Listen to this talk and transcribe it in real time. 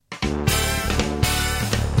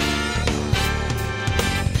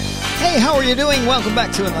Hey, how are you doing? Welcome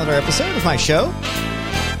back to another episode of my show.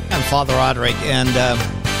 I'm Father Roderick, and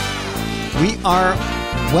we are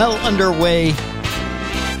well underway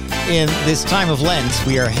in this time of Lent.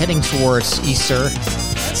 We are heading towards Easter.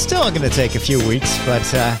 It's still going to take a few weeks, but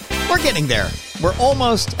we're getting there. We're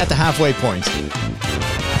almost at the halfway point.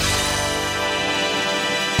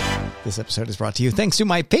 This episode is brought to you thanks to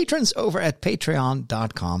my patrons over at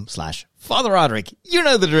patreon.com/Father Roderick. You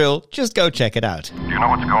know the drill. Just go check it out. Do you know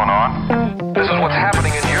what's going on? This is what's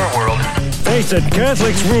happening in your world. Face it,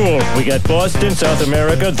 Catholics rule. We got Boston, South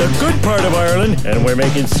America, the good part of Ireland, and we're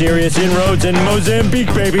making serious inroads in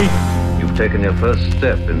Mozambique, baby. You've taken your first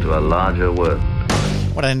step into a larger world.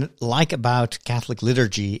 What I like about Catholic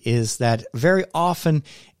liturgy is that very often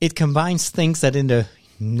it combines things that in the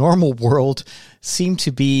normal world seem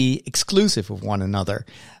to be exclusive of one another.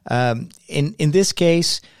 In this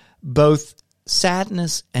case, both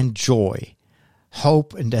sadness and joy,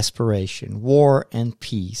 hope and desperation, war and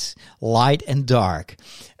peace, light and dark.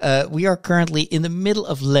 We are currently in the middle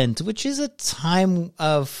of Lent, which is a time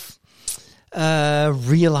of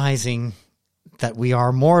realizing that we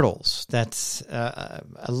are mortals, that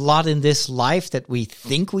a lot in this life that we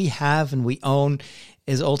think we have and we own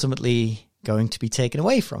is ultimately going to be taken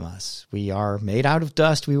away from us. We are made out of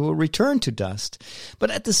dust. We will return to dust. But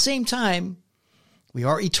at the same time, we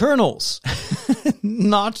are eternals,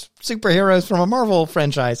 not superheroes from a Marvel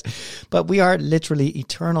franchise, but we are literally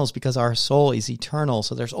eternals because our soul is eternal.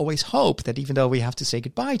 So there's always hope that even though we have to say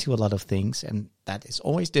goodbye to a lot of things, and that is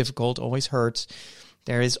always difficult, always hurts,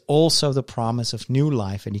 there is also the promise of new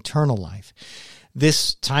life and eternal life.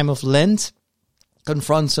 This time of Lent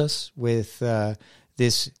confronts us with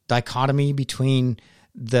this dichotomy between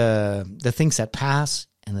the things that pass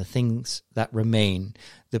and the things that remain,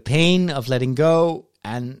 the pain of letting go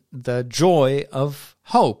and the joy of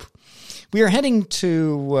hope. We are heading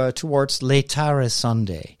towards Laetare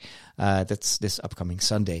Sunday. That's this upcoming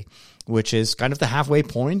Sunday, which is kind of the halfway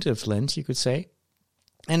point of Lent, you could say.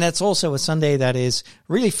 And that's also a Sunday that is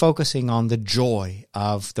really focusing on the joy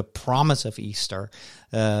of the promise of Easter,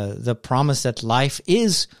 the promise that life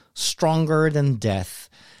is stronger than death.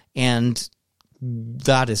 And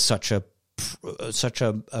that is such a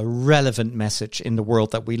relevant message in the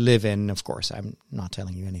world that we live in. Of course, I'm not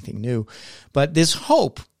telling you anything new, but this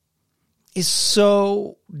hope is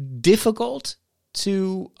so difficult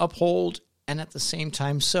to uphold and at the same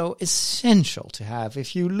time so essential to have.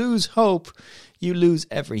 If you lose hope, you lose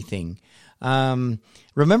everything.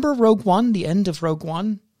 Remember Rogue One, the end of Rogue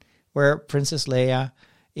One, where Princess Leia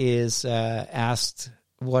is asked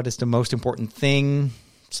what is the most important thing,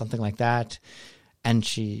 something like that, and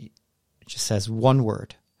she just says one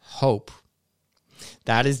word: hope.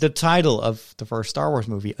 That is the title of the first Star Wars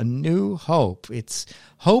movie, A New Hope. It's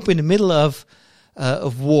hope in the middle of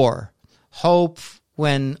war. Hope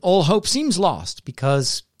when all hope seems lost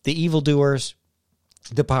because the evildoers,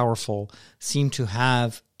 the powerful, seem to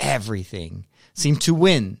have everything, seem to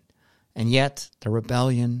win. And yet the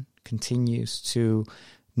rebellion continues to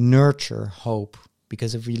nurture hope,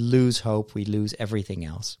 because if we lose hope, we lose everything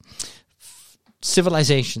else.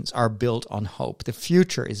 Civilizations are built on hope. The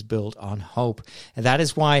future is built on hope. And that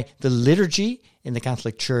is why the liturgy in the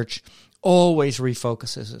Catholic Church always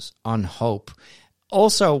refocuses us on hope.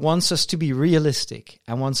 Also wants us to be realistic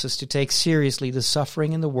and wants us to take seriously the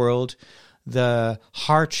suffering in the world, the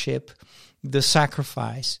hardship, the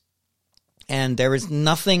sacrifice. And there is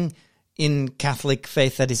nothing in Catholic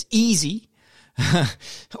faith that is easy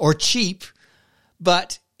or cheap,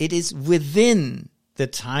 but it is within the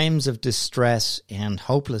times of distress and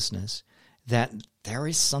hopelessness that there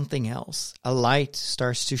is something else. A light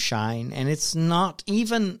starts to shine, and it's not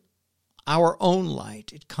even our own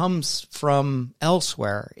light. It comes from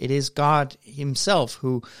elsewhere. It is God himself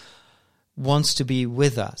who wants to be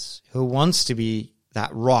with us, who wants to be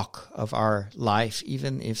that rock of our life,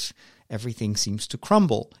 even if everything seems to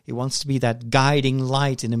crumble. He wants to be that guiding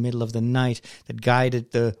light in the middle of the night that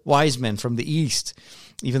guided the wise men from the east,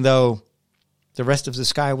 even though the rest of the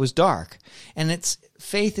sky was dark. And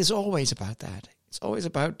faith is always about that. It's always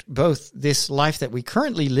about both this life that we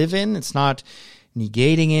currently live in. It's not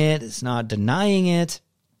negating it. It's not denying it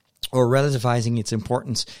or relativizing its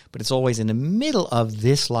importance, but it's always in the middle of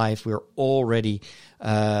this life. We're already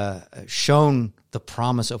shown the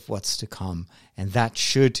promise of what's to come. And that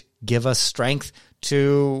should give us strength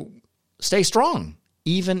to stay strong,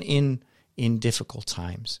 even in difficult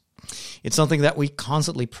times. It's something that we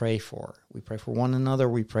constantly pray for. We pray for one another.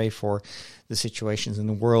 We pray for the situations in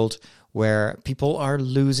the world where people are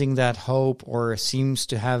losing that hope or seem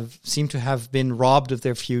to have been robbed of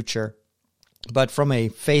their future. But from a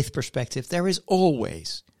faith perspective, there is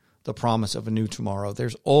always the promise of a new tomorrow.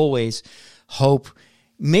 There's always hope.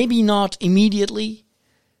 Maybe not immediately,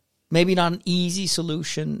 maybe not an easy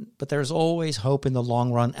solution, but there's always hope in the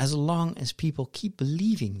long run as long as people keep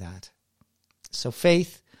believing that. So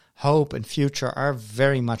faith, hope, and future are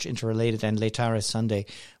very much interrelated, and Laetare Sunday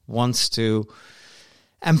wants to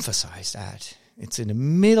emphasize that. It's in the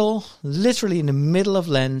middle, literally in the middle of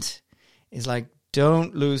Lent. It's like,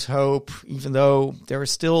 don't lose hope, even though there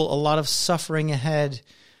is still a lot of suffering ahead,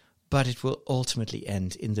 but it will ultimately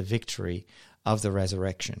end in the victory of the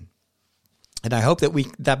resurrection. And I hope that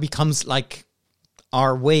that becomes like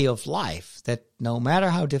our way of life, that no matter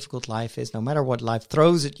how difficult life is, no matter what life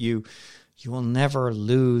throws at you, you will never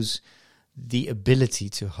lose the ability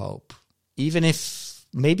to hope. Even if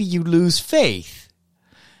maybe you lose faith,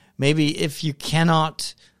 maybe if you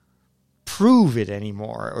cannot prove it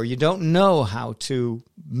anymore, or you don't know how to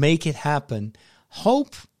make it happen,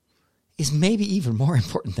 hope is maybe even more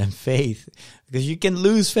important than faith, because you can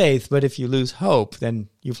lose faith, but if you lose hope, then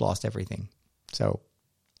you've lost everything. So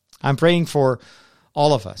I'm praying for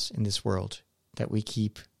all of us in this world that we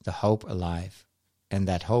keep the hope alive, and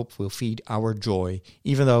that hope will feed our joy,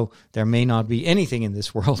 even though there may not be anything in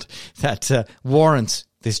this world that warrants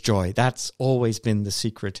this joy. That's always been the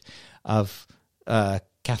secret of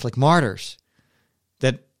Catholic martyrs,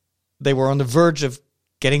 that they were on the verge of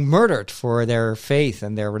getting murdered for their faith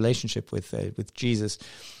and their relationship with Jesus.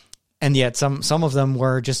 And yet some of them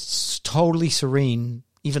were just totally serene,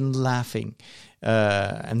 even laughing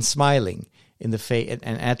and smiling in the face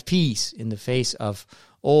and at peace in the face of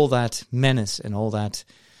all that menace and all that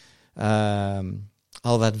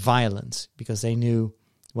violence, because they knew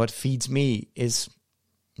what feeds me is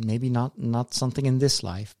maybe not something in this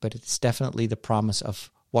life, but it's definitely the promise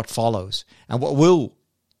of what follows and what will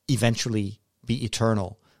eventually be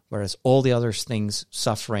eternal. Whereas all the other things,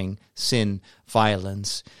 suffering, sin,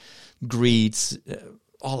 violence, greed,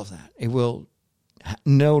 all of that, it will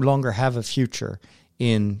no longer have a future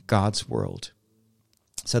in God's world.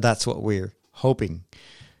 So that's what we're hoping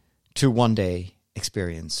to one day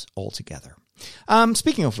experience all together.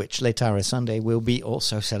 Speaking of which, Laetare Sunday will be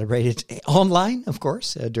also celebrated online, of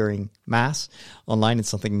course, during Mass. Online is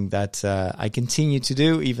something that I continue to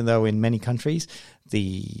do, even though in many countries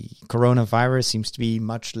the coronavirus seems to be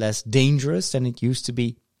much less dangerous than it used to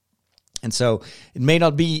be. And so it may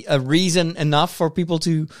not be a reason enough for people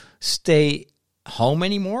to stay home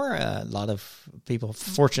anymore. A lot of people,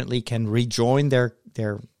 fortunately, can rejoin their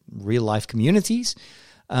real-life communities.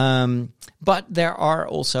 But there are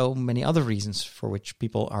also many other reasons for which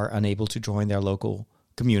people are unable to join their local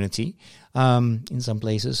community. In some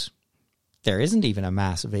places, there isn't even a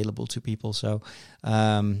Mass available to people. So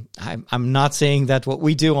I'm not saying that what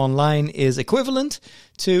we do online is equivalent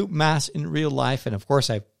to Mass in real life. And of course,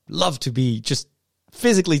 I love to be just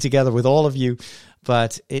physically together with all of you.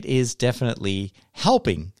 But it is definitely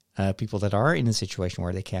helping people that are in a situation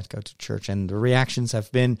where they can't go to church. And the reactions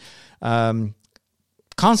have been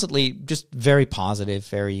constantly just very positive.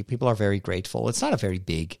 People are very grateful. It's not a very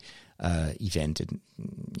big event, and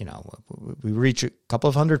we reach a couple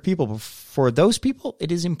of hundred people. But for those people,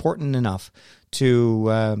 it is important enough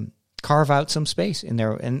to carve out some space in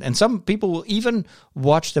there. And some people will even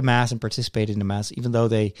watch the Mass and participate in the Mass, even though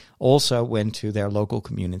they also went to their local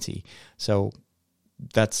community. So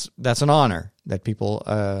that's an honor that people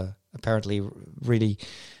apparently really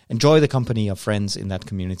enjoy the company of friends in that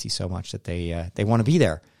community so much that they want to be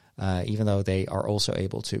there, even though they are also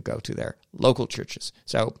able to go to their local churches.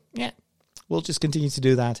 So yeah, we'll just continue to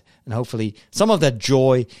do that, and hopefully some of that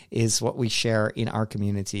joy is what we share in our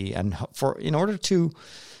community. And in order to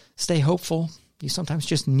stay hopeful, you sometimes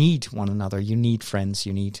just need one another. You need friends.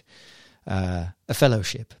 You need a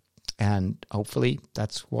fellowship, and hopefully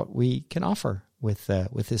that's what we can offer with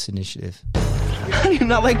this initiative. How do you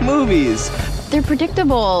not like movies? They're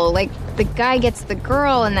predictable. Like, the guy gets the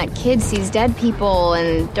girl, and that kid sees dead people,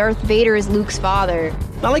 and Darth Vader is Luke's father.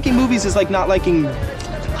 Not liking movies is like not liking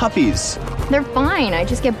puppies. They're fine. I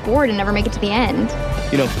just get bored and never make it to the end.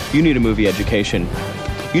 You need a movie education.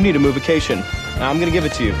 You need a movication. Now I'm going to give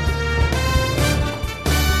it to you.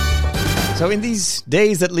 So in these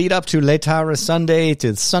days that lead up to Laetare Sunday,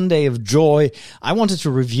 to Sunday of Joy, I wanted to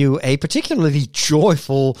review a particularly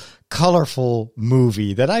joyful, colorful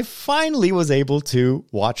movie that I finally was able to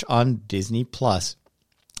watch on Disney+.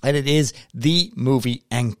 And it is the movie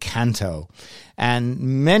Encanto. And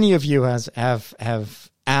many of you have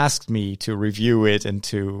asked me to review it and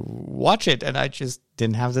to watch it, and I just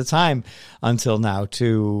didn't have the time until now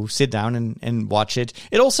to sit down and watch it.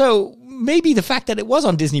 It also, maybe the fact that it was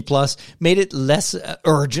on Disney Plus made it less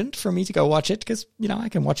urgent for me to go watch it, because I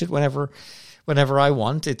can watch it whenever whenever I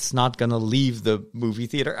want. It's not going to leave the movie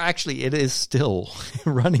theater. Actually, it is still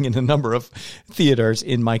running in a number of theaters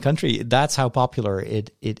in my country. That's how popular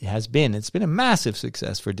it has been. It's been a massive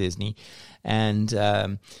success for Disney. And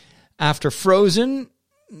after Frozen,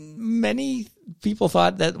 many people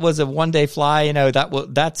thought that was a one-day fly. You know,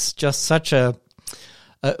 that's just such a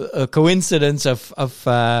coincidence of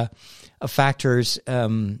factors.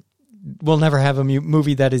 We'll never have a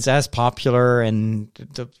movie that is as popular, and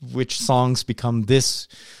which songs become this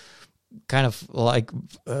kind of like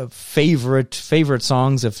favorite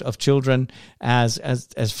songs of children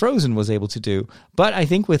as Frozen was able to do. But I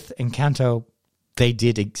think with Encanto, they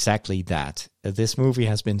did exactly that. This movie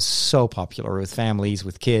has been so popular with families,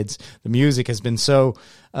 with kids. The music has been so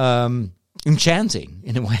enchanting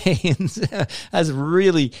in a way, and has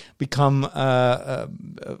really become a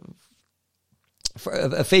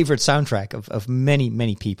favorite soundtrack of many,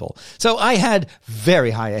 many people. So I had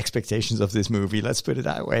very high expectations of this movie, let's put it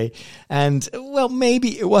that way. And, well,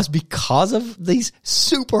 maybe it was because of these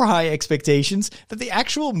super high expectations that the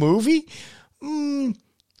actual movie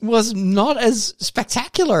was not as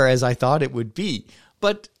spectacular as I thought it would be.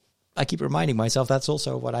 But I keep reminding myself that's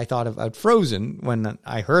also what I thought about Frozen when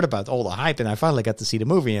I heard about all the hype, and I finally got to see the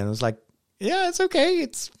movie, and I was like, yeah, it's okay.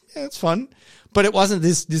 It's fun. But it wasn't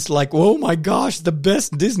this like, oh my gosh, the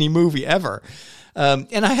best Disney movie ever.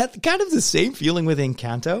 And I had kind of the same feeling with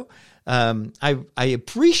Encanto. I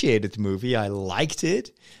appreciated the movie. I liked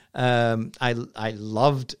it. I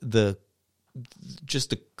loved just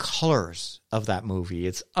the colors of that movie.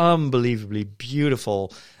 It's unbelievably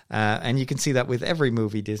beautiful. And you can see that with every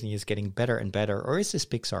movie, Disney is getting better and better. Or is this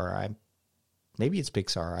Pixar? Maybe it's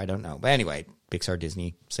Pixar. I don't know. But anyway, Pixar,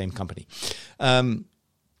 Disney, same company.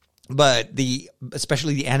 But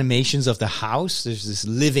especially the animations of the house, there's this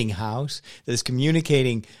living house that is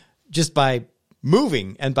communicating just by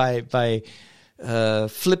moving and by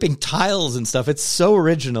flipping tiles and stuff. It's so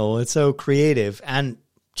original. It's so creative and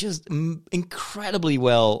just incredibly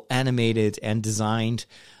well animated and designed.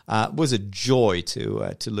 Was a joy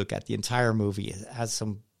to look at. The entire movie. It has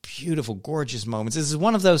some beautiful, gorgeous moments. This is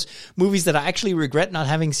one of those movies that I actually regret not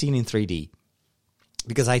having seen in 3D.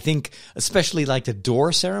 Because I think, especially like the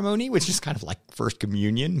door ceremony, which is kind of like First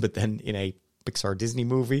Communion, but then in a Pixar Disney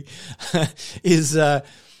movie, is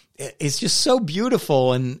just so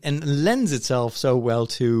beautiful and lends itself so well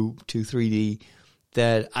to 3D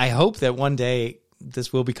that I hope that one day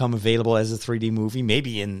this will become available as a 3D movie,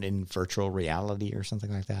 maybe in virtual reality or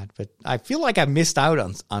something like that. But I feel like I missed out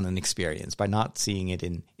on an experience by not seeing it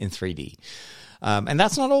in 3D. And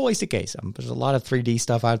that's not always the case. There's a lot of 3D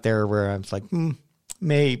stuff out there where I'm like,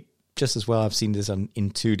 may just as well have seen this in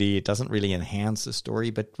 2D. It doesn't really enhance the story.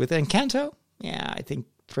 But with Encanto, yeah, I think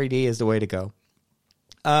 3D is the way to go.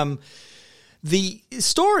 The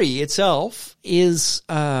story itself is,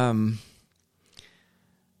 how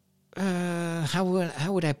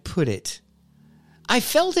would I put it? I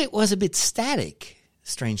felt it was a bit static,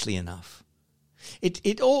 strangely enough.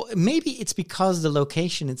 Maybe it's because the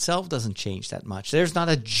location itself doesn't change that much. There's not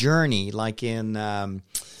a journey like in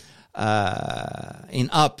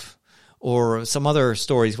Up or some other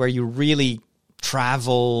stories where you really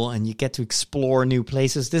travel and you get to explore new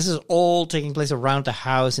places. This is all taking place around the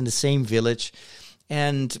house in the same village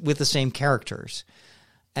and with the same characters.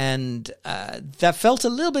 And that felt a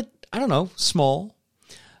little bit, I don't know, small.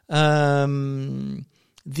 I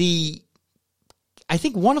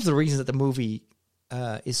think one of the reasons that the movie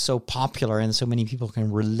is so popular and so many people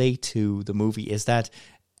can relate to the movie is that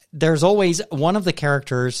there's always one of the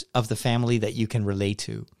characters of the family that you can relate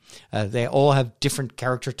to. They all have different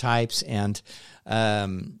character types, and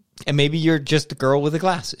maybe you're just the girl with the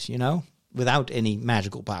glasses, without any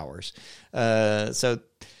magical powers. So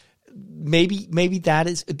maybe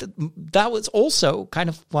that was also kind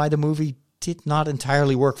of why the movie did not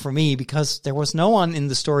entirely work for me, because there was no one in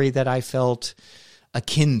the story that I felt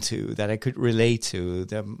akin to, that I could relate to.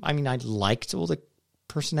 I liked all the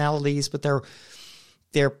personalities, but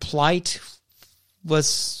their plight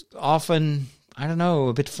was often, I don't know,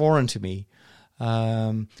 a bit foreign to me.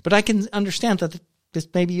 But I can understand that this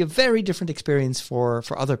may be a very different experience for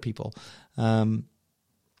other people.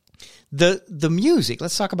 The music,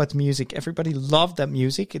 let's talk about the music. Everybody loved that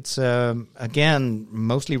music. It's, again,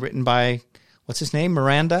 mostly written by, what's his name,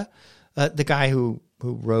 Miranda? The guy who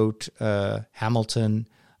wrote Hamilton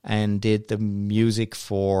and did the music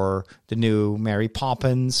for the new Mary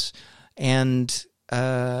Poppins. And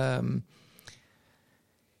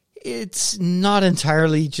it's not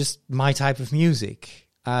entirely just my type of music.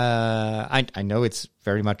 I know it's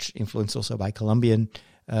very much influenced also by Colombian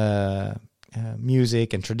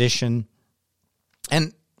music and tradition.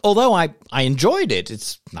 And although I enjoyed it,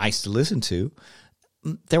 it's nice to listen to,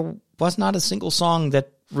 there was not a single song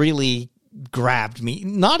that really grabbed me.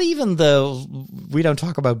 Not even the We Don't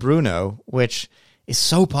Talk About Bruno, which is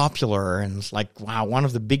so popular and it's like, wow, one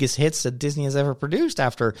of the biggest hits that Disney has ever produced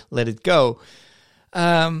after Let It Go.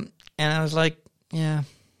 And I was like, yeah,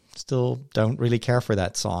 still don't really care for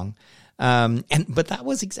that song. But that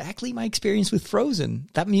was exactly my experience with Frozen.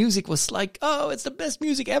 That music was like, oh, it's the best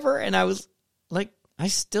music ever. And I was like, I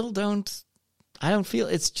don't feel,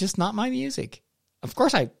 it's just not my music. Of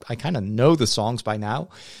course, I kind of know the songs by now.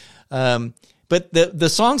 But the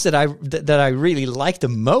songs that I really liked the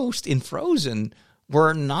most in Frozen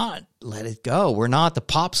were not Let It Go, were not the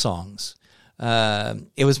pop songs.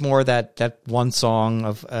 It was more that one song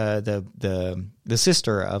of the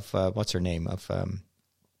sister of what's her name, of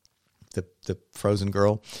the Frozen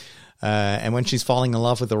girl, and when she's falling in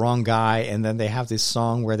love with the wrong guy, and then they have this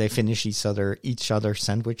song where they finish each other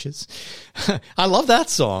sandwiches. I love that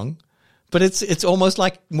song, but it's almost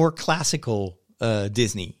like more classical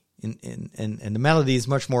Disney, and the melody is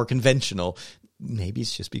much more conventional. Maybe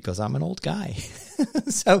it's just because I'm an old guy.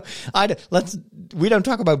 So we don't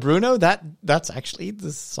talk about Bruno. That's actually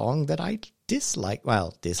the song that I dislike.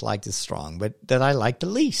 Well, disliked is strong, but that I liked the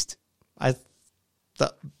least.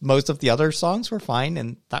 Most of the other songs were fine,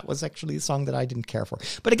 and that was actually the song that I didn't care for.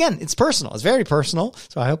 But again, it's personal. It's very personal,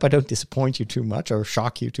 so I hope I don't disappoint you too much or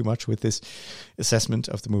shock you too much with this assessment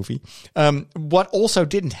of the movie. What also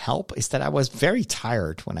didn't help is that I was very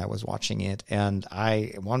tired when I was watching it, and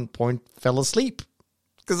I, at one point, fell asleep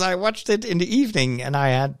because I watched it in the evening, and I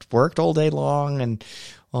had worked all day long, and,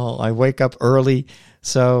 well, I wake up early.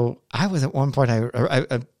 So I was at one point,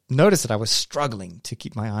 I noticed that I was struggling to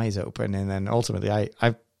keep my eyes open, and then ultimately I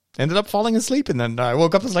ended up falling asleep, and then I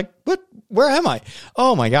woke up and was like, what? Where am I?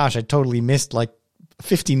 Oh my gosh, I totally missed like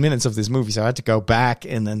 15 minutes of this movie, so I had to go back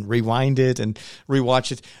and then rewind it and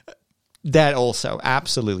rewatch it. That also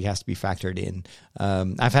absolutely has to be factored in.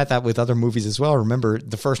 I've had that with other movies as well. Remember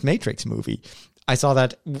the first Matrix movie? I saw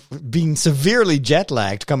that being severely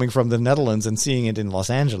jet-lagged coming from the Netherlands and seeing it in Los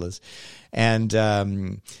Angeles. And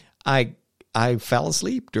I fell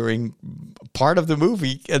asleep during part of the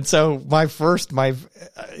movie. And so my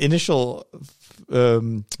initial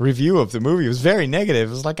review of the movie was very negative.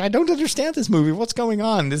 It was like, I don't understand this movie. What's going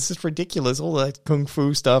on? This is ridiculous. All that kung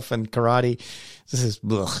fu stuff and karate. This is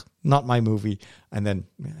not my movie. And then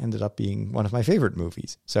ended up being one of my favorite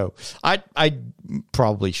movies. So I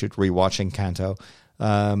probably should rewatch Encanto.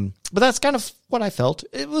 But that's kind of what I felt.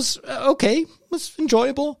 It was okay. It was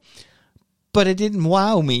enjoyable. But it didn't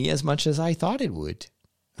wow me as much as I thought it would.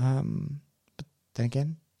 But then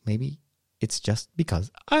again, maybe it's just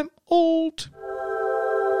because I'm old.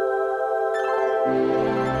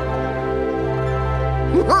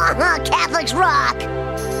 Catholics rock!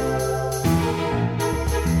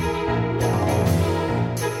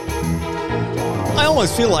 I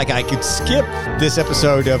almost feel like I could skip this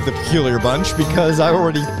episode of The Peculiar Bunch because I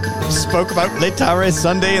already spoke about Laetare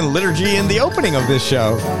Sunday and liturgy in the opening of this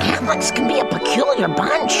show. Catholics can be a peculiar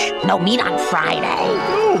bunch. No meat on Friday.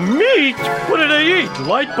 Oh, meat? What do they eat?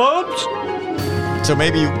 Light bulbs? So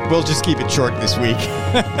maybe we'll just keep it short this week.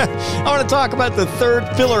 I want to talk about the third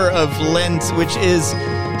pillar of Lent, which is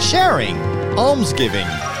sharing, almsgiving.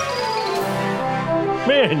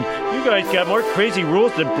 Man, you guys got more crazy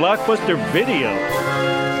rules than Blockbuster Video.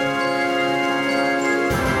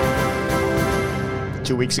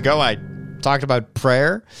 2 weeks ago, I talked about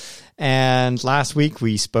prayer. And last week,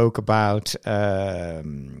 we spoke about...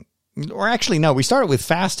 or actually, no, we started with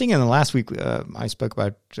fasting. And then last week, I spoke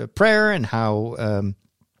about prayer and how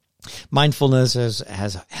mindfulness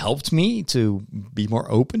has helped me to be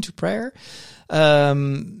more open to prayer.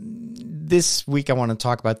 This week, I want to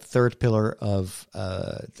talk about the third pillar of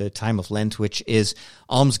the time of Lent, which is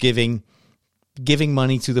almsgiving, giving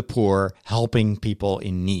money to the poor, helping people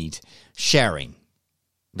in need, sharing.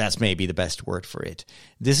 That's maybe the best word for it.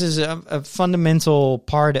 This is a fundamental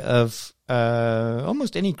part of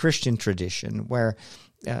almost any Christian tradition, where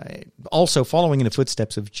also following in the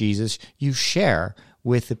footsteps of Jesus, you share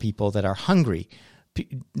with the people that are hungry.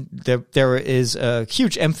 There is a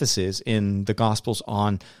huge emphasis in the Gospels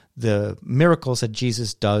on the miracles that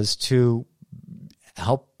Jesus does to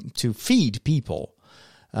help to feed people.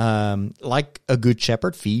 Like a good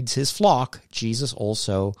shepherd feeds his flock, Jesus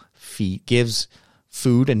also gives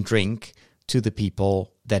food and drink to the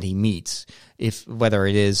people that he meets. Whether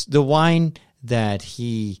it is the wine that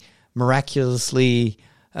he miraculously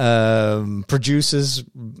produces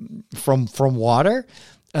from water,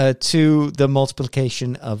 to the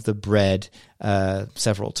multiplication of the bread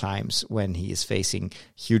several times when he is facing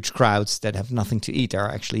huge crowds that have nothing to eat. There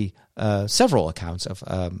are actually several accounts of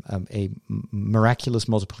a miraculous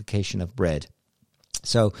multiplication of bread.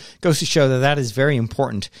 So goes to show that that is very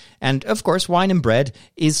important. And of course, wine and bread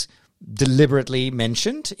is deliberately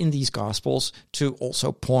mentioned in these Gospels to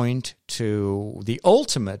also point to the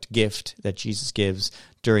ultimate gift that Jesus gives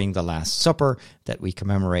during the Last Supper that we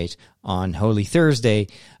commemorate on Holy Thursday.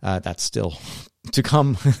 That's still to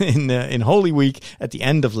come in Holy Week at the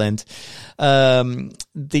end of Lent.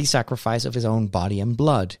 The sacrifice of his own body and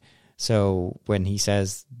blood. So when he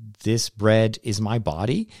says, "This bread is my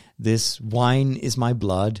body, this wine is my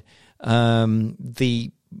blood,"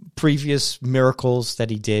 the previous miracles that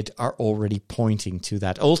he did are already pointing to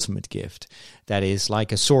that ultimate gift that is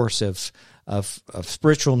like a source of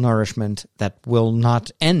spiritual nourishment that will not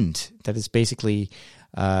end, that is basically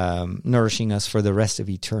nourishing us for the rest of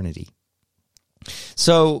eternity.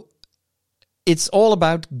 So it's all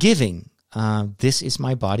about giving. This is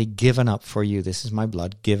my body given up for you. This is my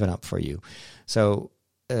blood given up for you. So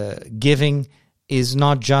giving is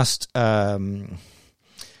not just kind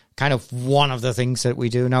of one of the things that we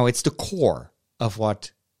do. No, it's the core of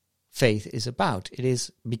what faith is about. It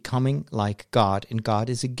is becoming like God, and God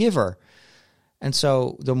is a giver. And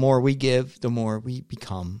so the more we give, the more we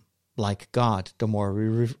become like God, the more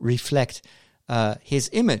we reflect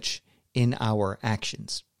his image in our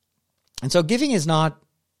actions. And so giving is not,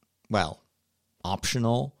 well,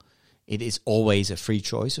 optional. It is always a free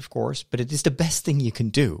choice, of course, but it is the best thing you can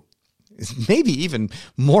do. It's maybe even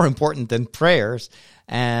more important than prayers,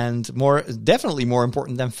 and definitely more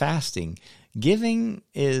important than fasting. Giving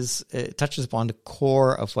touches upon the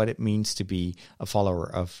core of what it means to be a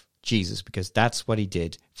follower of Jesus, because that's what he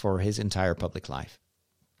did for his entire public life.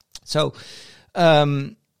 So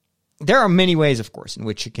there are many ways, of course, in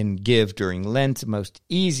which you can give during Lent. The most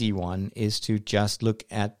easy one is to just look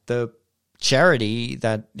at the charity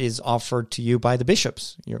that is offered to you by the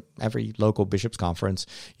bishops. Every local bishops conference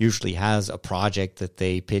usually has a project that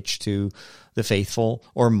they pitch to the faithful,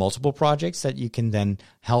 or multiple projects that you can then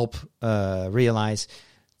help realize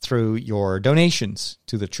through your donations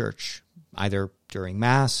to the church, either during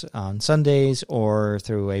Mass on Sundays or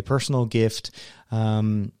through a personal gift.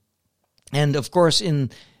 And of course, in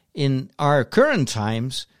our current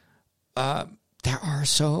times, there are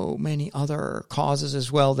so many other causes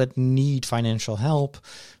as well that need financial help.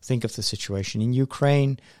 Think of the situation in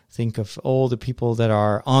Ukraine. Think of all the people that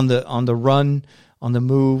are on the run, on the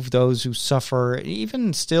move, those who suffer,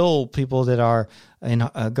 even still people that are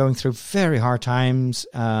going through very hard times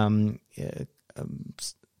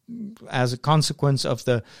as a consequence of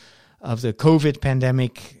the COVID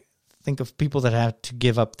pandemic. Think of people that had to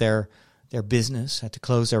give up their business, had to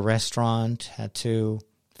close their restaurant, had to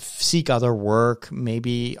seek other work,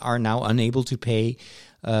 maybe are now unable to pay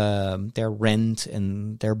their rent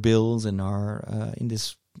and their bills, and are in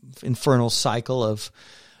this infernal cycle of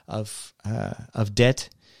debt.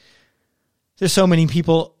 There's so many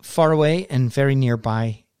people far away and very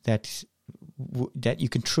nearby that you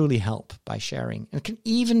can truly help by sharing. And it can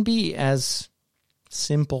even be as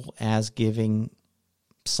simple as giving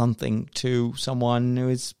something to someone who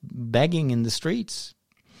is begging in the streets.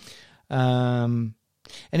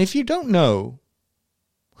 And if you don't know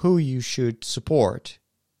who you should support,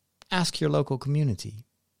 ask your local community.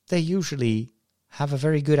 They usually have a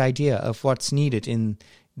very good idea of what's needed in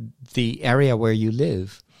the area where you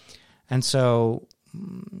live. And so,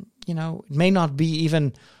 it may not be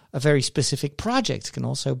even a very specific project. It can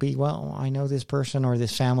also be, well, I know this person or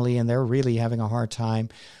this family and they're really having a hard time,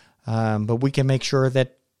 but we can make sure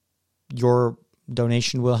that your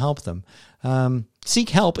donation will help them. Seek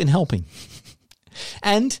help in helping.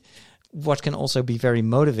 And what can also be very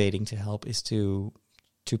motivating to help is to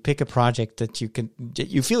pick a project that you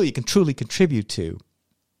feel you can truly contribute to.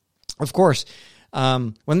 Of course,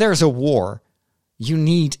 when there's a war, you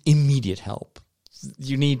need immediate help.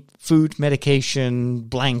 You need food, medication,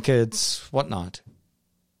 blankets, whatnot.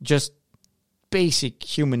 Just basic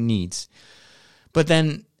human needs. But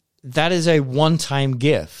then that is a one-time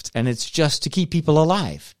gift, and it's just to keep people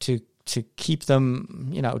alive, to keep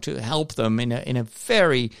them, to help them in a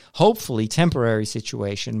very hopefully temporary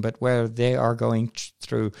situation, but where they are going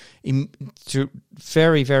through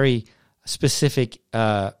very, very specific,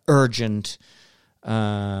 urgent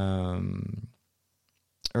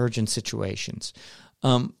situations.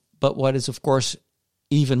 But what is, of course,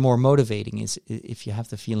 even more motivating is if you have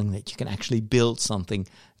the feeling that you can actually build something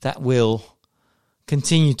that will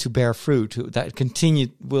continue to bear fruit, that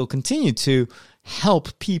will continue to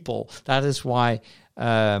help people. That is why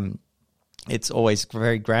it's always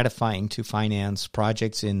very gratifying to finance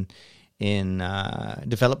projects in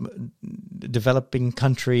developing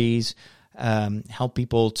countries, help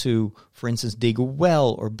people to, for instance, dig a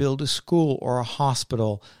well or build a school or a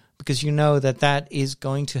hospital, because you know that is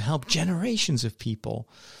going to help generations of people.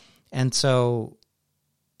 And so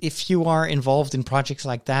if you are involved in projects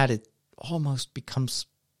like that, it almost becomes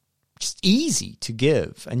just easy to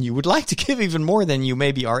give. And you would like to give even more than you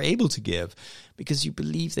maybe are able to give, because you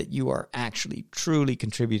believe that you are actually truly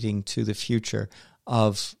contributing to the future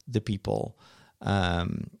of the people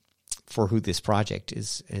for who this project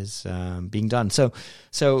is being done.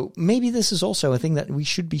 So maybe this is also a thing that we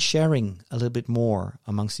should be sharing a little bit more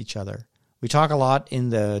amongst each other. We talk a lot in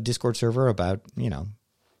the Discord server about,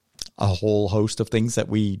 a whole host of things that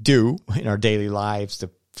we do in our daily lives, the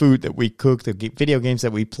food that we cook, the video games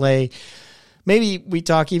that we play. Maybe we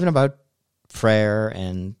talk even about prayer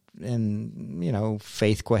and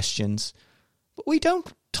faith questions, but we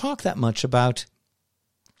don't talk that much about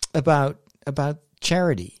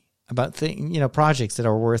charity, about projects that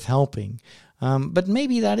are worth helping. But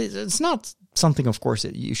maybe it's not something, of course,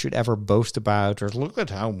 that you should ever boast about or look at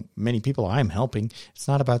how many people I'm helping. It's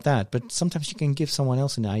not about that. But sometimes you can give someone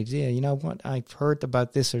else an idea. You know what? I've heard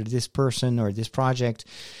about this or this person or this project,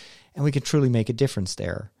 and we can truly make a difference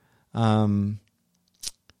there. I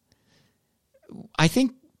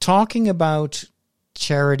think talking about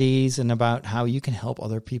charities and about how you can help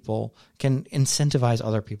other people can incentivize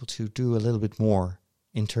other people to do a little bit more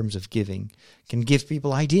in terms of giving, can give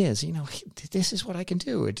people ideas. This is what I can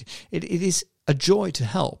do. It is a joy to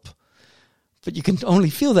help, but you can only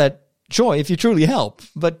feel that joy if you truly help.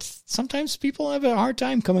 But sometimes people have a hard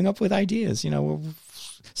time coming up with ideas.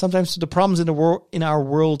 Sometimes the problems in our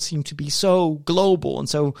world seem to be so global and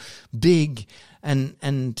so big,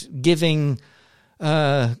 and giving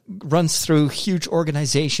runs through huge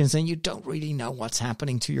organizations, and you don't really know what's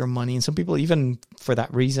happening to your money. And some people, even for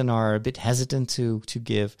that reason, are a bit hesitant to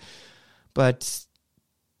give. But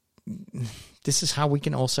this is how we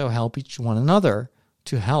can also help each one another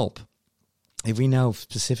to help. If we know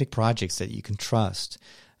specific projects that you can trust,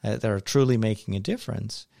 that are truly making a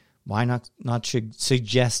difference, why not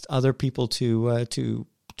suggest other people to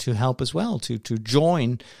help as well, to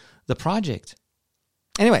join the project?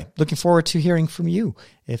 Anyway, looking forward to hearing from you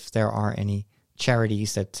if there are any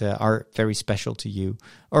charities that are very special to you,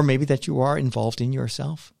 or maybe that you are involved in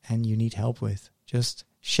yourself and you need help with. Just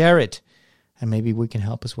share it, and maybe we can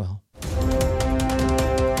help as well.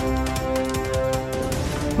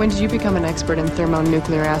 When did you become an expert in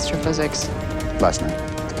thermonuclear astrophysics? Last night.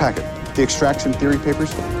 The packet. The extraction theory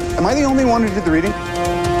papers. Am I the only one who did the reading?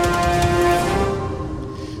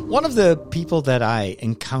 One of the people that I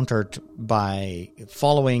encountered by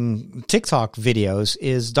following TikTok videos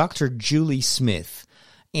is Dr. Julie Smith.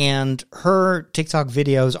 And her TikTok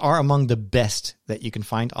videos are among the best that you can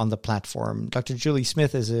find on the platform. Dr. Julie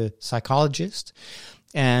Smith is a psychologist,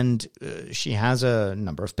 and she has a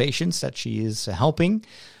number of patients that she is helping.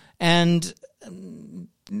 And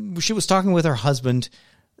she was talking with her husband,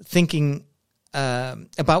 thinking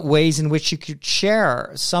about ways in which she could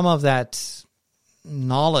share some of that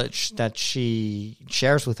knowledge that she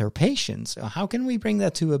shares with her patients. How can we bring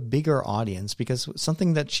that to a bigger audience? Because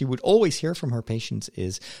something that she would always hear from her patients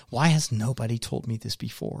is, why has nobody told me this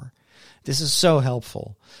before? This is so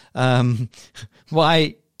helpful.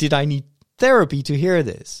 Why did I need therapy to hear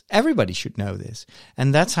this? Everybody should know this.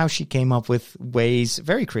 And that's how she came up with ways,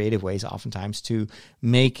 very creative ways oftentimes, to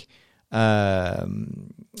make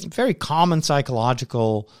very common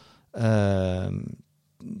psychological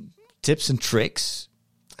tips and tricks,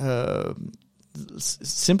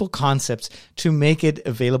 simple concepts, to make it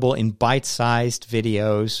available in bite-sized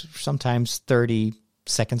videos, sometimes 30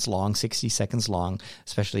 seconds long, 60 seconds long,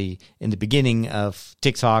 especially in the beginning of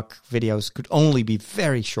TikTok. Videos could only be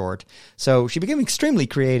very short. So she became extremely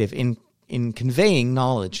creative in conveying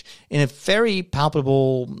knowledge in a very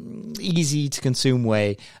palpable, easy to consume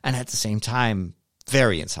way, and at the same time,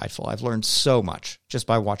 very insightful. I've learned so much just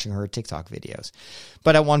by watching her TikTok videos.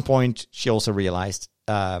 But at one point, she also realized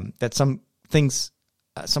that some things,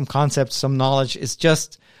 some concepts, some knowledge is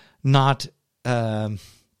just not...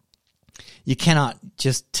 you cannot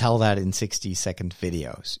just tell that in 60-second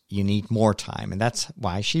videos. You need more time. And that's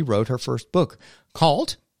why she wrote her first book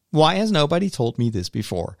called Why Has Nobody Told Me This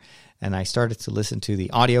Before? And I started to listen to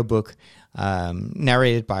the audiobook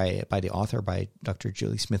narrated by the author, by Dr.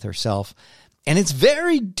 Julie Smith herself. And it's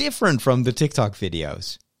very different from the TikTok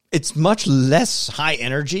videos. It's much less high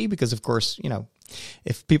energy because, of course,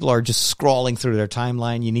 if people are just scrolling through their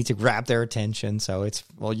timeline, you need to grab their attention. So it's,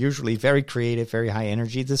 usually very creative, very high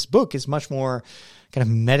energy. This book is much more kind of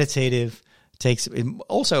meditative, takes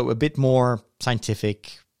also a bit more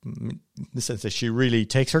scientific, in the sense that she really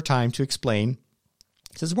takes her time to explain.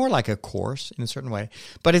 So it's more like a course in a certain way,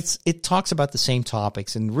 but it talks about the same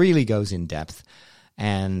topics and really goes in depth,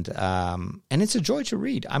 and it's a joy to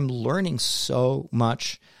read. I'm learning so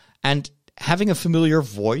much, and having a familiar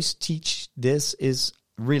voice teach this is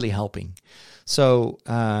really helping. So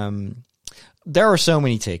there are so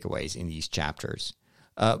many takeaways in these chapters.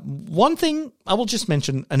 One thing, I will just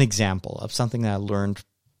mention an example of something that I learned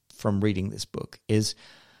from reading this book is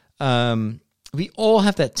we all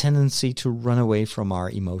have that tendency to run away from our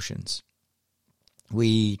emotions.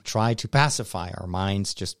 We try to pacify our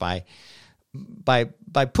minds just by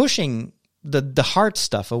pushing the hard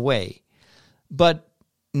stuff away, but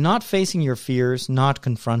not facing your fears, not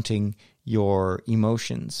confronting your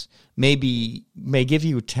emotions may give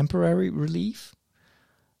you temporary relief,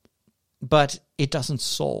 but it doesn't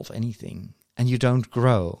solve anything, and you don't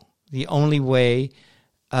grow. The only way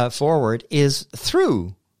forward is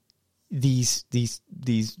through these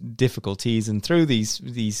difficulties and through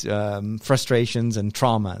these frustrations and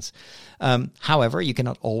traumas. However, you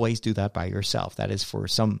cannot always do that by yourself. That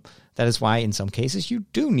is why in some cases you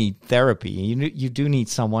do need therapy. You do need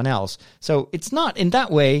someone else. So it's not in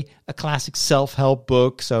that way a classic self-help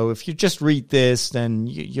book. So if you just read this, then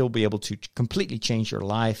you'll be able to completely change your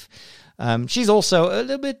life. She's also a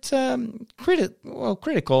little bit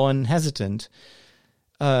critical and hesitant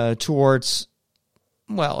towards,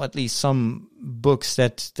 well, at least some books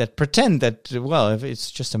that pretend that, well, if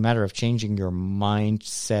it's just a matter of changing your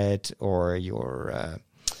mindset or your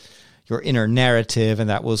inner narrative and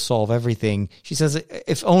that will solve everything. She says,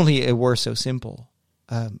 if only it were so simple.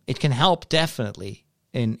 It can help definitely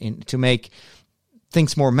in to make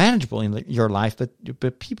things more manageable in your life,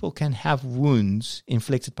 but people can have wounds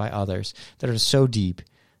inflicted by others that are so deep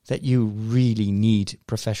that you really need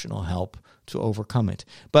professional help to overcome it.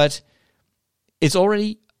 But it's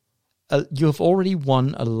already you have already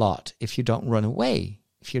won a lot if you don't run away,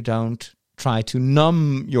 if you don't try to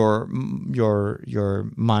numb your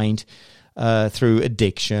mind through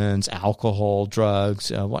addictions, alcohol,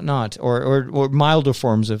 drugs, whatnot, or milder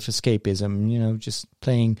forms of escapism. Just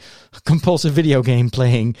playing compulsive video game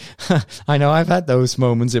playing. I know I've had those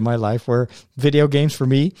moments in my life where video games for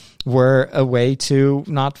me were a way to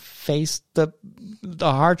not face the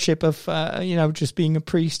hardship of just being a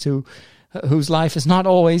priest whose life is not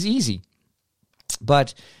always easy.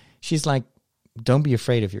 But she's like, don't be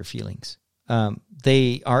afraid of your feelings.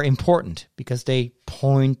 They are important because they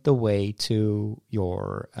point the way to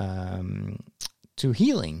your to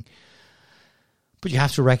healing. But you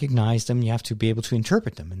have to recognize them. You have to be able to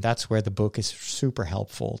interpret them, and that's where the book is super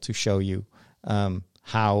helpful to show you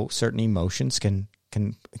how certain emotions can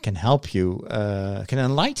help you, can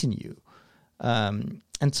enlighten you, and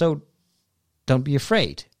so don't be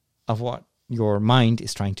afraid of what your mind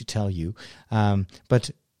is trying to tell you,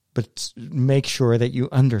 but make sure that you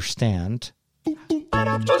understand.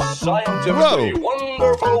 The scientifically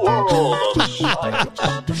wonderful world of science.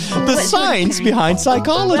 The science behind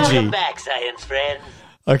psychology. Welcome back, science friends.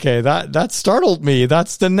 Okay, that startled me.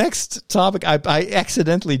 That's the next topic. I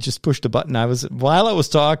accidentally just pushed a button. While I was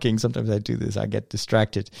talking, sometimes I do this, I get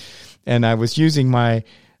distracted. And I was using my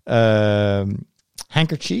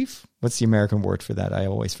handkerchief. What's the American word for that? I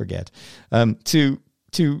always forget.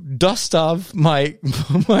 To dust off my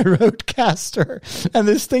roadcaster, and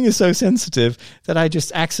this thing is so sensitive that I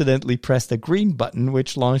just accidentally pressed the green button,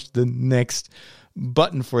 which launched the next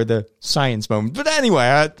button for the science moment. But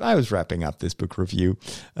anyway, I was wrapping up this book review,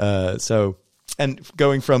 and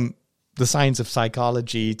going from the science of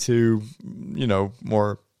psychology to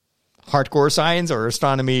more hardcore science or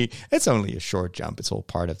astronomy. It's only a short jump. It's all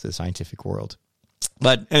part of the scientific world.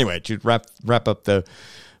 But anyway, to wrap up the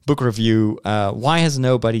book review, why has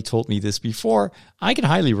nobody told me this before? I can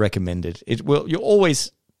highly recommend it. You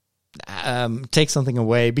always take something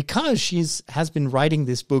away, because she has been writing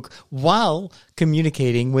this book while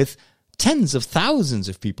communicating with tens of thousands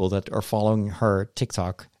of people that are following her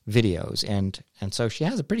TikTok videos, and so she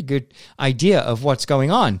has a pretty good idea of what's going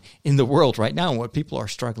on in the world right now and what people are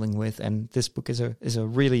struggling with. And this book is a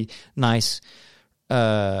really nice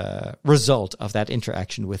result of that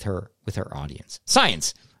interaction with her audience.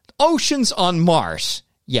 Science. Oceans on Mars.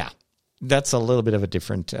 Yeah, that's a little bit of a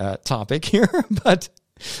different topic here, but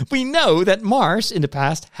we know that Mars in the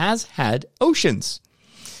past has had oceans.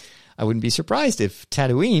 I wouldn't be surprised if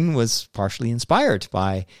Tatooine was partially inspired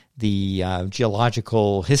by the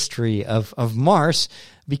geological history of Mars,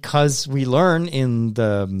 because we learn in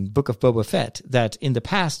the Book of Boba Fett that in the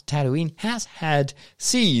past Tatooine has had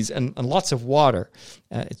seas and lots of water.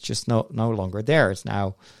 It's just no longer there. It's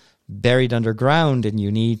now buried underground, and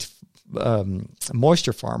you need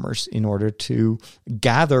moisture farmers in order to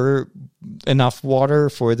gather enough water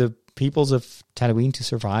for the peoples of Tatooine to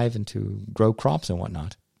survive and to grow crops and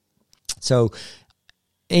whatnot. So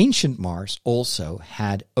ancient Mars also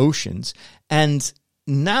had oceans, and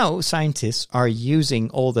now scientists are using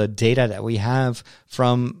all the data that we have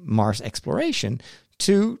from Mars exploration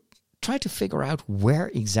to try to figure out where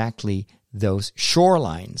exactly those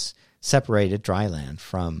shorelines separated dry land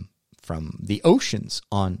from the oceans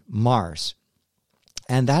on Mars.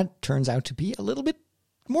 And that turns out to be a little bit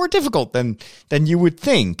more difficult than you would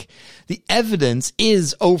think. The evidence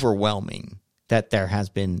is overwhelming that there has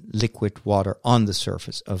been liquid water on the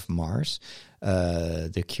surface of Mars.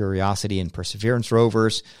 The Curiosity and Perseverance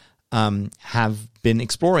rovers have been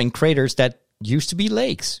exploring craters that used to be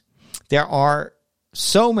lakes. There are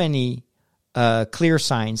so many clear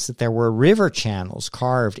signs that there were river channels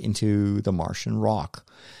carved into the Martian rock.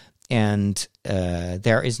 And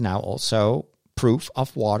there is now also proof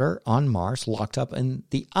of water on Mars locked up in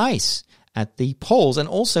the ice at the poles and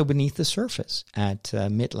also beneath the surface at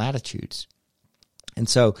mid-latitudes. And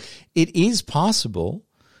so it is possible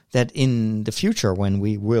that in the future, when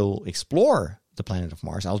we will explore the planet of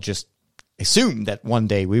Mars, I'll just assume that one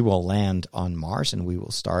day we will land on Mars and we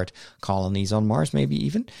will start colonies on Mars, maybe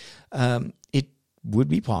even, it would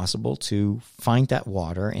be possible to find that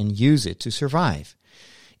water and use it to survive.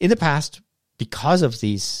 In the past, because of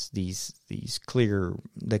these clear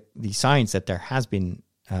the signs that there has been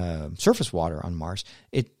surface water on Mars,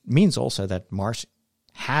 it means also that Mars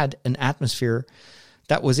had an atmosphere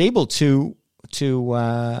that was able to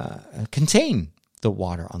contain the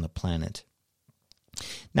water on the planet.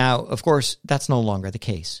 Now, of course, that's no longer the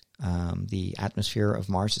case. The atmosphere of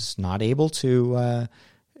Mars is not able to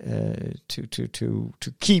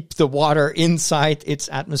keep the water inside its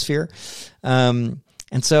atmosphere.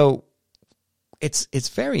 And so it's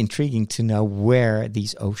very intriguing to know where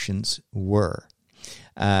these oceans were.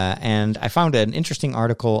 And I found an interesting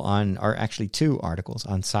article or actually two articles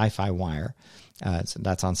on Sci-Fi Wire. So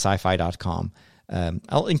that's on sci-fi.com.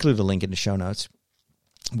 I'll include a link in the show notes,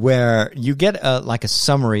 where you get a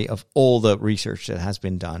summary of all the research that has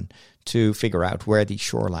been done to figure out where these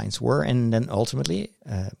shorelines were. And then ultimately,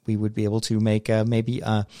 we would be able to make maybe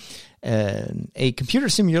a computer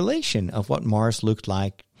simulation of what Mars looked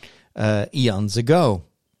like eons ago.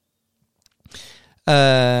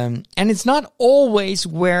 And it's not always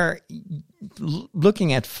where,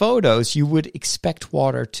 looking at photos, you would expect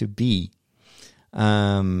water to be.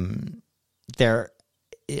 There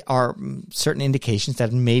are certain indications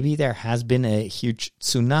that maybe there has been a huge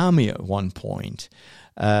tsunami at one point.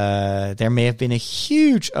 There may have been a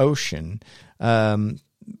huge ocean 3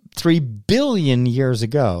 billion years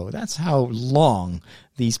ago. That's how long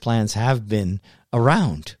these planets have been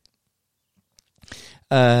around.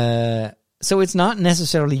 So it's not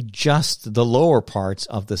necessarily just the lower parts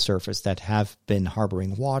of the surface that have been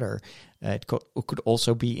harboring water. It could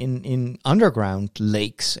also be in underground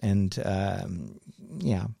lakes, and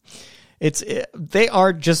they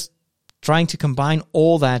are just trying to combine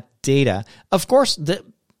all that data. Of course, the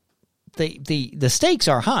stakes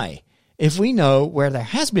are high. If we know where there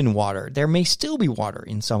has been water, there may still be water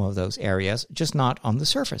in some of those areas, just not on the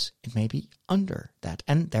surface. It may be under that,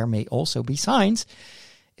 and there may also be signs,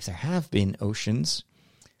 if there have been oceans,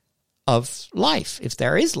 of life. If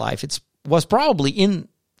there is life, it was probably in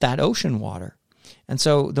that ocean water. And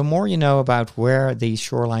so the more you know about where these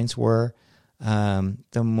shorelines were,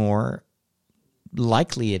 the more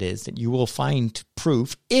likely it is that you will find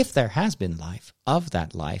proof, if there has been life, of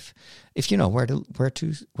that life, if you know where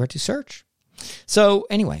to search. So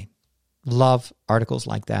anyway, love articles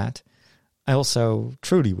like that. I also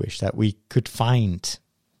truly wish that we could find,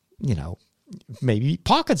 maybe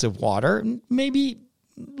pockets of water, maybe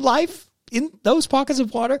life in those pockets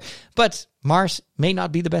of water, but Mars may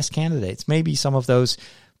not be the best candidates. Maybe some of those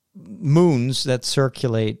moons that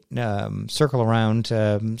circle around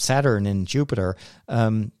Saturn and Jupiter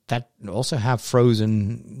that also have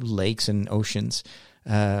frozen lakes and oceans.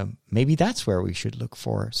 Maybe that's where we should look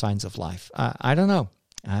for signs of life. I don't know.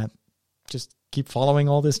 Just keep following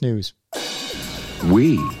all this news.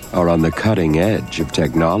 We are on the cutting edge of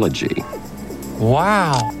technology.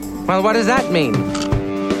 Wow. Well, what does that mean?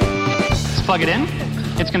 Let's plug it in.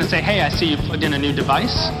 It's going to say, hey, I see you plugged in a new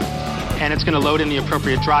device. And it's going to load in the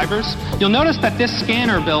appropriate drivers. You'll notice that this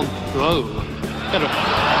scanner build... Whoa.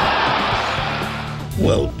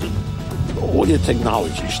 Well, all your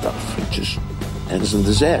technology stuff, it just ends in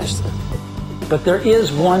disaster. But there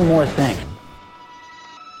is one more thing.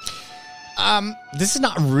 This is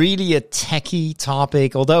not really a techie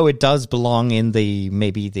topic, although it does belong in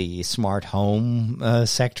maybe the smart home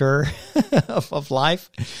sector of life.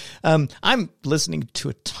 I'm listening to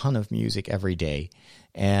a ton of music every day,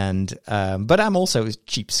 and but I'm also a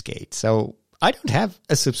cheapskate, so I don't have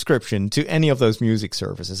a subscription to any of those music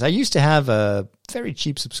services. I used to have a very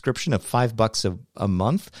cheap subscription of $5 a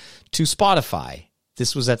month to Spotify.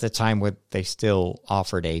 This was at the time where they still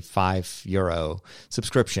offered a €5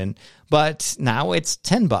 subscription, but now it's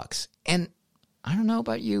 $10. And I don't know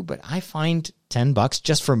about you, but I find $10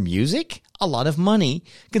 just for music a lot of money,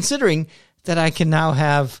 considering that I can now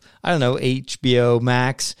have, I don't know, HBO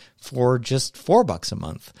Max for just $4 a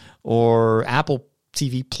month, or Apple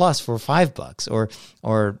TV Plus for $5,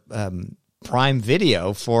 or Prime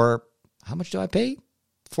Video for, how much do I pay?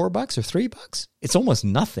 $4 or $3? It's almost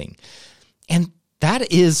nothing. And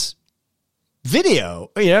that is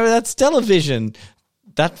video, that's television.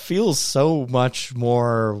 That feels so much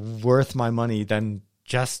more worth my money than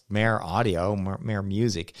just mere audio, mere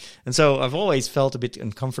music. And so I've always felt a bit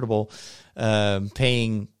uncomfortable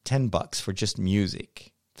paying $10 for just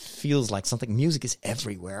music. Feels like music is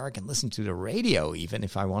everywhere. I can listen to the radio even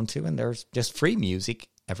if I want to, and there's just free music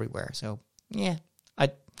everywhere. So yeah,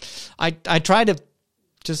 I try to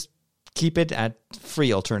just keep it at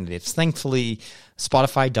free alternatives. Thankfully,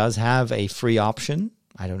 Spotify does have a free option.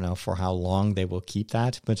 I don't know for how long they will keep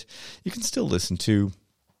that, but you can still listen to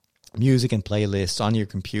music and playlists on your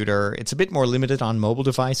computer. It's a bit more limited on mobile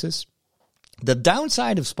devices. The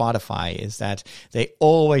downside of Spotify is that they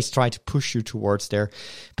always try to push you towards their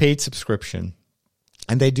paid subscription.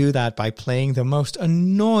 And they do that by playing the most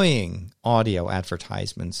annoying audio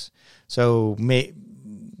advertisements. So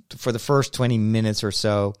for the first 20 minutes or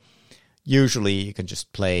so, usually you can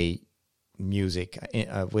just play music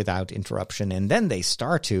without interruption, and then they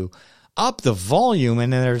start to up the volume,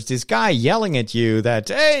 and then there's this guy yelling at you that,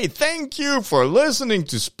 hey, thank you for listening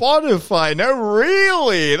to Spotify. No,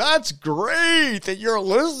 really, that's great that you're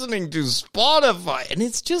listening to Spotify. And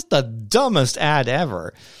it's just the dumbest ad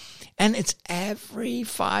ever. And it's every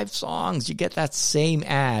 5 songs you get that same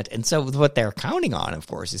ad. And so what they're counting on, of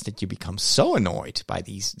course, is that you become so annoyed by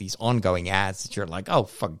these ongoing ads that you're like, oh,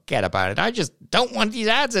 forget about it. I just don't want these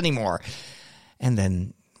ads anymore. And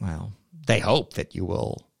then, well, they hope that you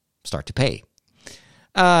will start to pay.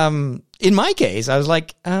 In my case, I was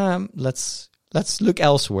like, let's look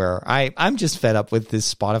elsewhere. I'm just fed up with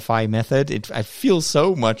this Spotify method. I feel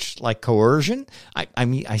so much like coercion. I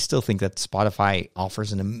mean, I still think that Spotify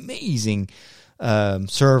offers an amazing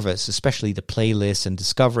service, especially the playlists and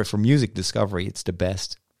discovery for music discovery. It's the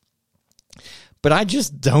best. But I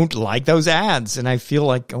just don't like those ads, and I feel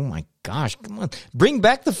like, oh my gosh, come on, bring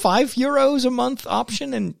back the €5 a month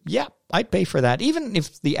option, and yeah, I'd pay for that, even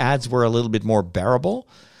if the ads were a little bit more bearable.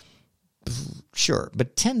 Sure,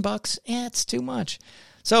 but $10, it's too much.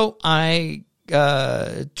 So I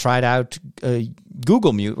tried out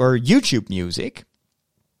Google or YouTube Music,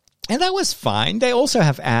 and that was fine. They also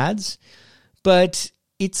have ads, but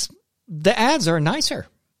the ads are nicer.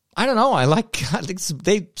 I don't know.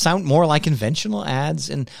 They sound more like conventional ads,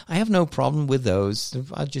 and I have no problem with those.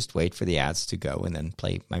 I'll just wait for the ads to go and then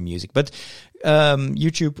play my music. But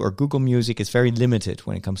YouTube or Google Music is very limited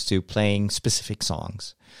when it comes to playing specific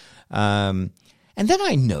songs. And then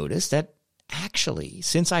I noticed that actually,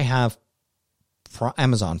 since I have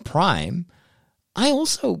Amazon Prime, I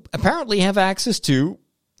also apparently have access to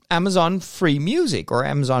Amazon Free Music or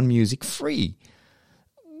Amazon Music Free,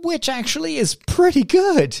 which actually is pretty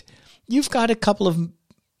good. You've got a couple of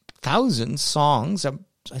thousand songs,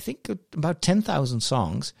 I think about 10,000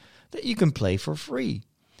 songs that you can play for free.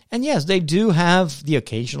 And yes, they do have the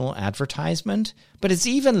occasional advertisement, but it's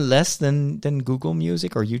even less than Google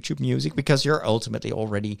Music or YouTube Music, because you're ultimately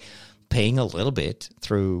already paying a little bit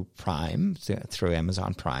through Prime, through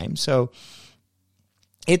Amazon Prime. So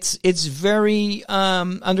it's very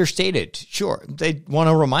understated. Sure, they want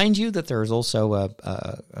to remind you that there's also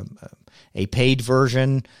a paid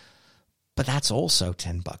version, but that's also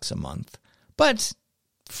 $10 a month. But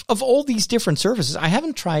of all these different services, I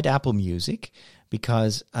haven't tried Apple Music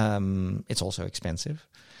because it's also expensive,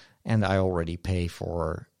 and I already pay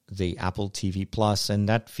for the Apple TV Plus, and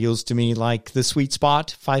that feels to me like the sweet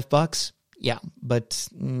spot, $5. Yeah, but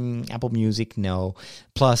Apple Music, no.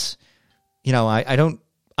 Plus,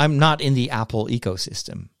 I'm not in the Apple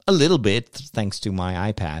ecosystem. A little bit, thanks to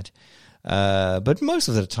my iPad. But most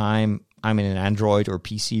of the time, I'm in an Android or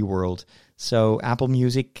PC world. So Apple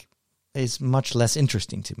Music is much less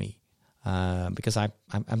interesting to me because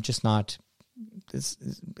I'm just not.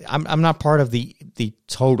 I'm not part of the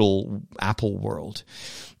total Apple world.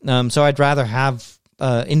 So I'd rather have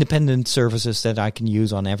independent services that I can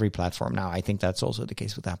use on every platform. Now, I think that's also the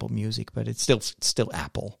case with Apple Music, but it's still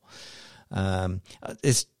Apple.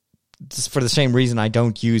 It's for the same reason I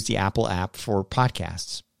don't use the Apple app for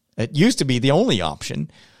podcasts. It used to be the only option,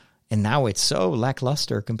 and now it's so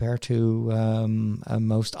lackluster compared to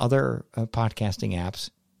most other podcasting apps.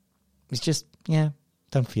 It's just,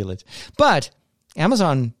 don't feel it. But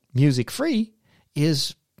Amazon Music Free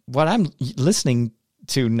is what I'm listening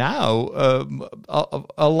to now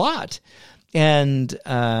a lot. And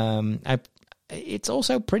it's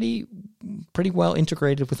also pretty well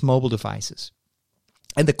integrated with mobile devices.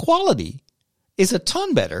 And the quality is a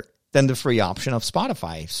ton better than the free option of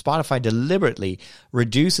Spotify. Spotify deliberately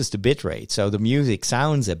reduces the bitrate, so the music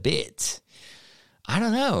sounds a bit, I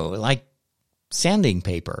don't know, like sanding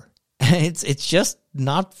paper. It's just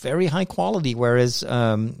not very high quality, whereas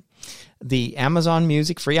the Amazon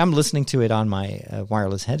Music Free, I'm listening to it on my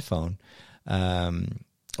wireless headphone,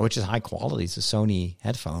 which is high quality. It's a Sony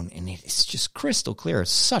headphone, and it's just crystal clear.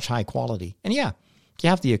 It's such high quality. And yeah, you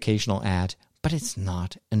have the occasional ad, but it's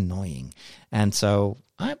not annoying. And so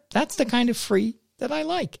that's the kind of free that I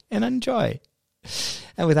like and enjoy.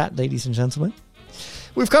 And with that, ladies and gentlemen,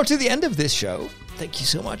 we've come to the end of this show. Thank you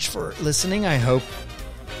so much for listening. I hope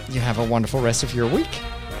you have a wonderful rest of your week.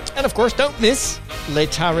 And of course, don't miss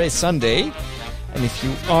Laetare Sunday. And if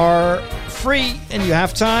you are free and you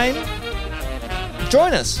have time,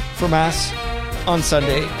 join us for Mass on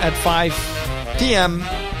Sunday at 5 p.m.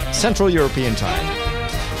 Central European Time,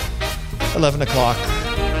 11 o'clock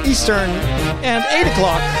Eastern, and 8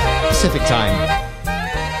 o'clock Pacific Time.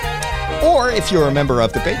 Or if you're a member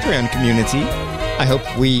of the Patreon community, I hope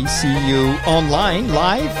we see you online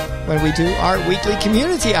live when we do our weekly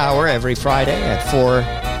community hour every Friday at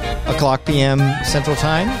 4 o'clock p.m. Central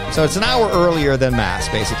Time. So it's an hour earlier than Mass,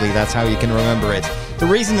 basically. That's how you can remember it. The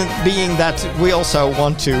reason being that we also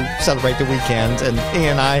want to celebrate the weekend, and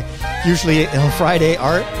Ian and I usually on Friday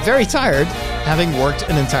are very tired, having worked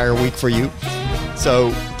an entire week for you.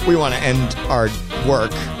 So we want to end our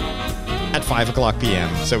work at 5 o'clock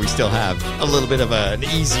p.m. so we still have a little bit of an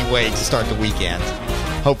easy way to start the weekend.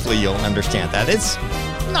 Hopefully you'll understand that. It's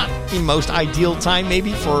not the most ideal time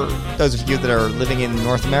maybe for those of you that are living in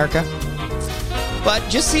North America, but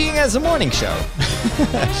just seeing it as a morning show.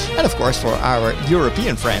 And of course for our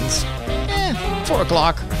European friends, 4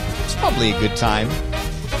 o'clock is probably a good time.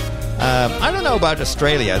 I don't know about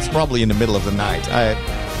Australia. It's probably in the middle of the night.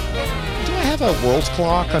 Do I have a world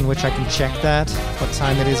clock on which I can check that? What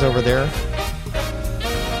time it is over there?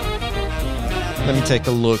 Let me take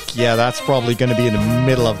a look. Yeah, that's probably going to be in the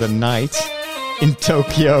middle of the night. In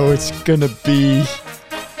Tokyo, it's going to be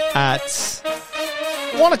at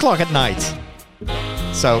 1 o'clock at night.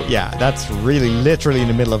 So, yeah, that's really literally in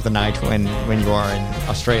the middle of the night when you are in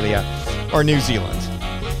Australia or New Zealand.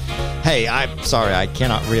 Hey, I'm sorry, I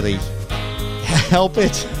cannot really help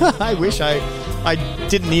it. I wish I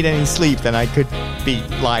didn't need any sleep, then I could be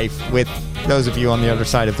live with those of you on the other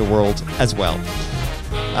side of the world as well.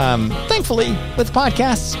 Thankfully, with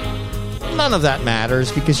podcasts, none of that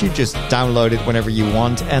matters because you just download it whenever you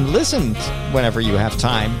want and listen whenever you have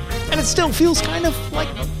time. And it still feels kind of like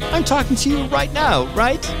I'm talking to you right now,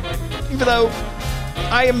 right? Even though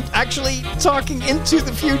I am actually talking into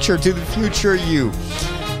the future, to the future you.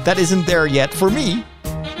 That isn't there yet for me,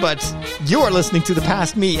 but you are listening to the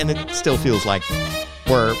past me, and it still feels like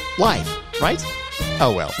we're live, right?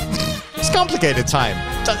 Oh well. It's complicated time.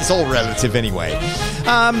 It's all relative anyway.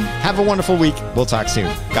 Have a wonderful week. We'll talk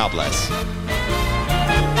soon. God bless.